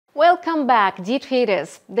Welcome back, dear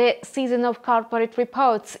traders. The season of corporate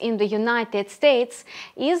reports in the United States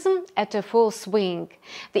is at a full swing.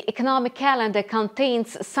 The economic calendar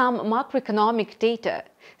contains some macroeconomic data,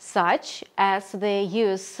 such as the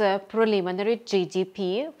US preliminary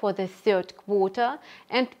GDP for the third quarter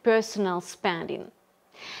and personal spending.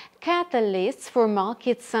 Catalysts for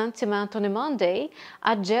market sentiment on a Monday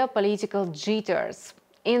are geopolitical jitters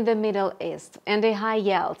in the Middle East and the high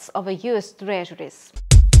yields of US Treasuries.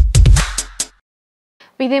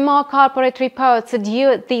 With the more corporate reports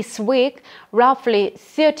due this week, roughly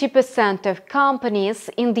 30% of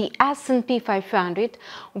companies in the S&P 500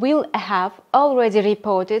 will have already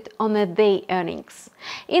reported on their earnings.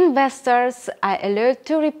 Investors are alert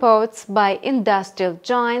to reports by industrial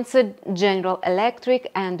giants General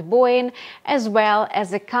Electric and Boeing, as well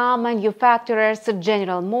as the car manufacturers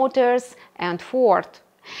General Motors and Ford.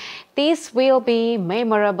 This will be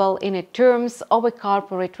memorable in terms of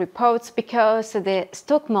corporate reports because the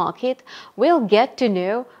stock market will get to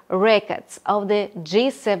know records of the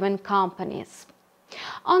G7 companies.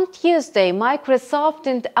 On Tuesday, Microsoft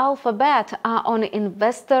and Alphabet are on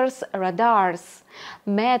investors' radars.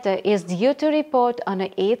 Meta is due to report on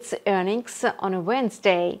its earnings on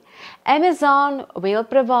Wednesday. Amazon will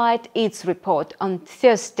provide its report on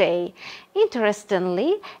Thursday.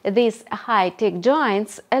 Interestingly, these high-tech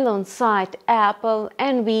giants, alongside Apple,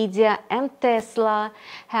 Nvidia, and Tesla,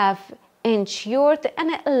 have ensured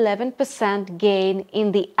an 11% gain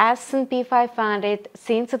in the S&P 500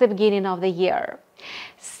 since the beginning of the year.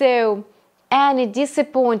 So, any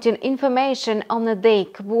disappointing information on their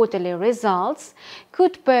quarterly results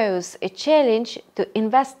could pose a challenge to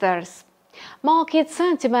investors. Market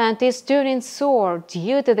sentiment is turning sour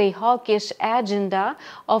due to the hawkish agenda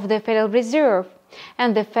of the Federal Reserve,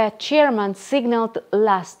 and the Fed chairman signaled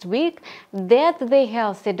last week that the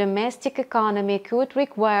healthy domestic economy could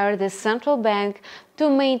require the central bank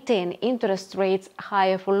to maintain interest rates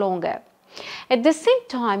higher for longer. At the same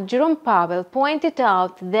time, Jerome Powell pointed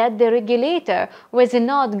out that the regulator was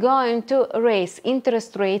not going to raise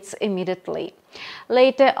interest rates immediately.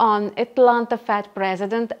 Later on, Atlanta Fed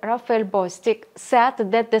President Raphael Bostic said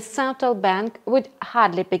that the central bank would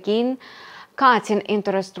hardly begin cutting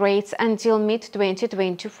interest rates until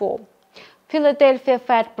mid-2024. Philadelphia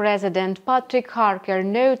Fed President Patrick Harker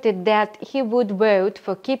noted that he would vote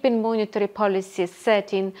for keeping monetary policy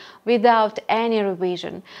setting without any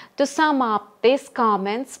revision. To sum up, these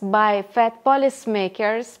comments by Fed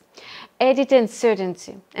policymakers added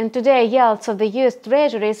uncertainty, and today yields of the US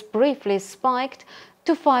Treasuries briefly spiked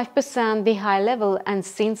to 5%, the high level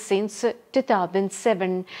unseen since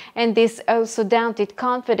 2007, and this also dented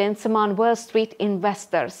confidence among Wall Street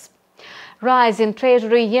investors. Rising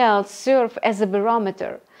Treasury yields serve as a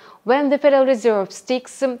barometer. When the Federal Reserve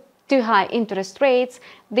sticks to high interest rates,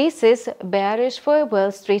 this is bearish for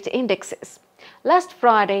Wall Street indexes. Last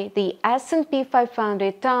Friday, the S&P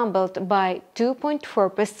 500 tumbled by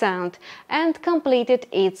 2.4% and completed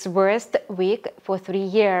its worst week for 3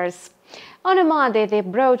 years. On a Monday, the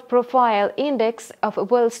broad profile index of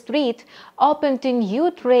Wall Street opened a new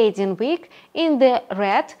trading week in the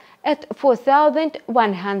red at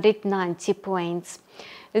 4,190 points.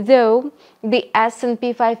 Though the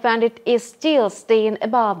S&P 500 is still staying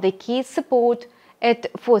above the key support at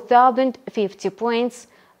 4,050 points,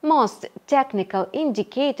 most technical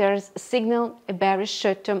indicators signal a bearish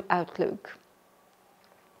short-term outlook.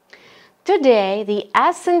 Today, the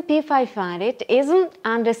S&P 500 is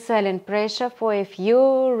under selling pressure for a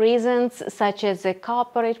few reasons, such as the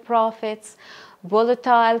corporate profits,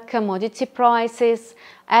 volatile commodity prices,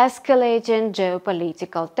 escalating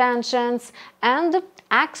geopolitical tensions, and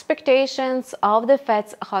expectations of the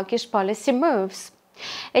Fed's hawkish policy moves.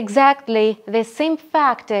 Exactly the same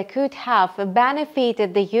factor could have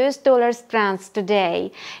benefited the US dollar strength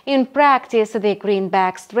today. In practice, the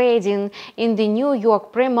greenbacks trading in the New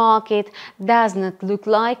York pre-market does not look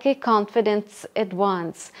like a confidence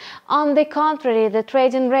advance. On the contrary, the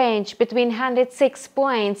trading range between 106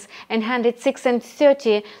 points and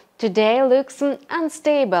 106.30 today looks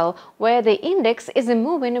unstable, where the index is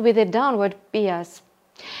moving with a downward bias.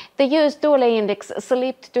 The US dollar index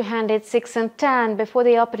slipped to 106.10 before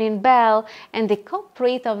the opening bell, and the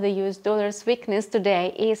culprit of the US dollar's weakness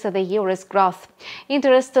today is the euro's growth.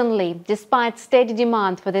 Interestingly, despite steady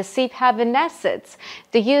demand for the safe haven assets,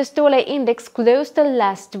 the US dollar index closed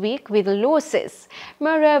last week with losses.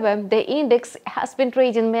 Moreover, the index has been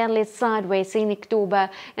trading mainly sideways in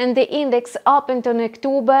October, and the index opened on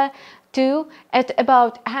October 2 at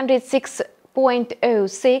about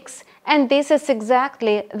 106.06, and this is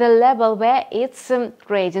exactly the level where it's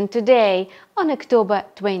trading today on October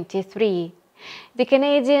 23. The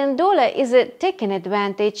Canadian dollar is taking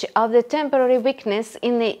advantage of the temporary weakness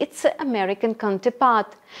in its American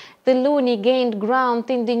counterpart. The loonie gained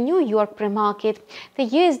ground in the New York pre-market. The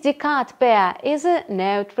USD CAD pair is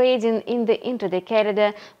now trading in the intraday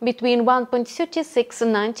corridor between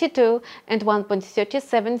 1.3692 and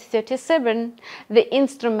 1.3737. The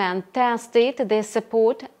instrument tested the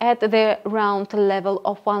support at the round level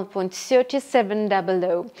of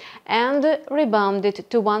 1.3700 and rebounded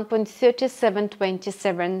to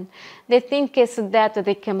 1.3727. The thing is that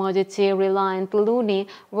the commodity-reliant loonie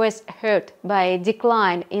was hurt by a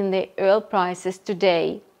decline in the oil prices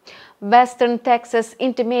today. Western Texas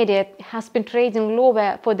Intermediate has been trading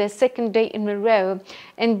lower for the second day in a row,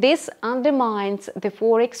 and this undermines the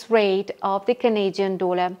forex rate of the Canadian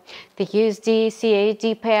dollar. The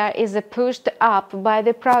USD-CAD pair is pushed up by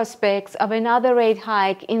the prospects of another rate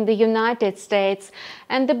hike in the United States,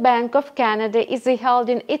 and the Bank of Canada is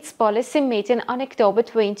holding its policy meeting on October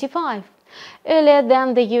 25. Earlier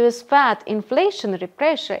than the US Fed, inflationary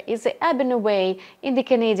pressure is ebbing away in the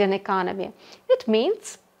Canadian economy. It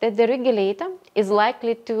means that the regulator is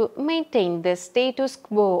likely to maintain the status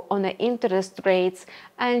quo on the interest rates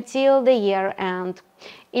until the year end.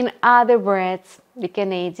 In other words, the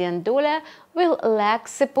Canadian dollar will lack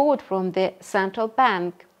support from the central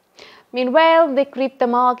bank. Meanwhile, the crypto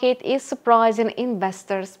market is surprising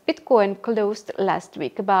investors. Bitcoin closed last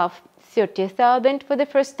week above 30,000 for the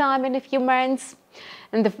first time in a few months,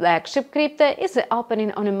 and the flagship crypto is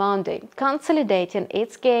opening on a Monday, consolidating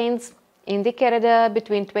its gains in the corridor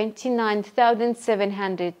between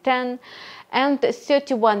 29,710 and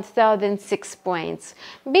 31,006 points.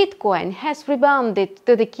 Bitcoin has rebounded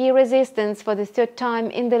to the key resistance for the third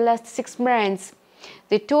time in the last 6 months.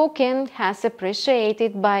 The token has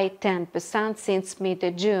appreciated by 10% since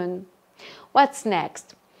mid-June. What's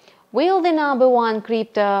next? Will the number one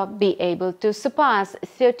crypto be able to surpass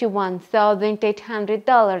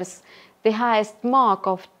 $31,800, the highest mark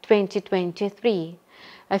of 2023?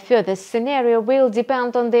 A further scenario will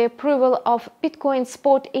depend on the approval of Bitcoin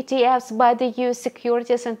spot ETFs by the US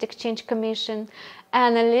Securities and Exchange Commission.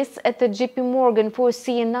 Analysts at the JP Morgan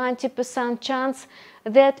foresee a 90% chance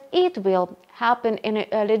that it will happen in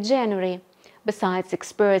early January. Besides,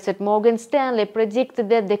 experts at Morgan Stanley predict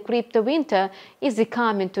that the crypto winter is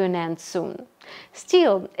coming to an end soon.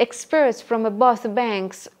 Still, experts from both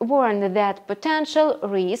banks warn that potential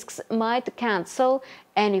risks might cancel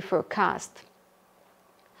any forecast.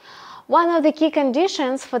 One of the key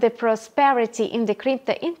conditions for the prosperity in the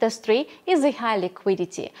crypto industry is the high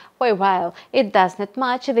liquidity, while it does not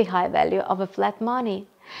match the high value of fiat money.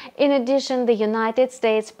 In addition, the United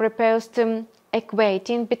States proposed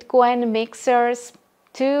equating Bitcoin mixers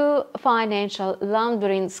to financial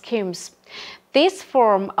laundering schemes. This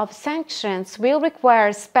form of sanctions will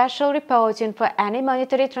require special reporting for any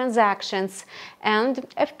monetary transactions and,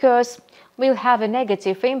 of course, will have a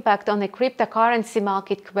negative impact on the cryptocurrency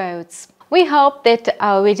market quotes. We hope that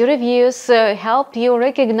our video reviews help you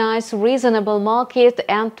recognize reasonable market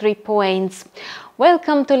entry points.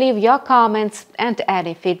 Welcome to leave your comments and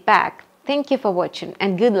any feedback. Thank you for watching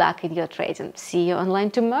and good luck in your trading. See you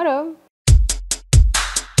online tomorrow.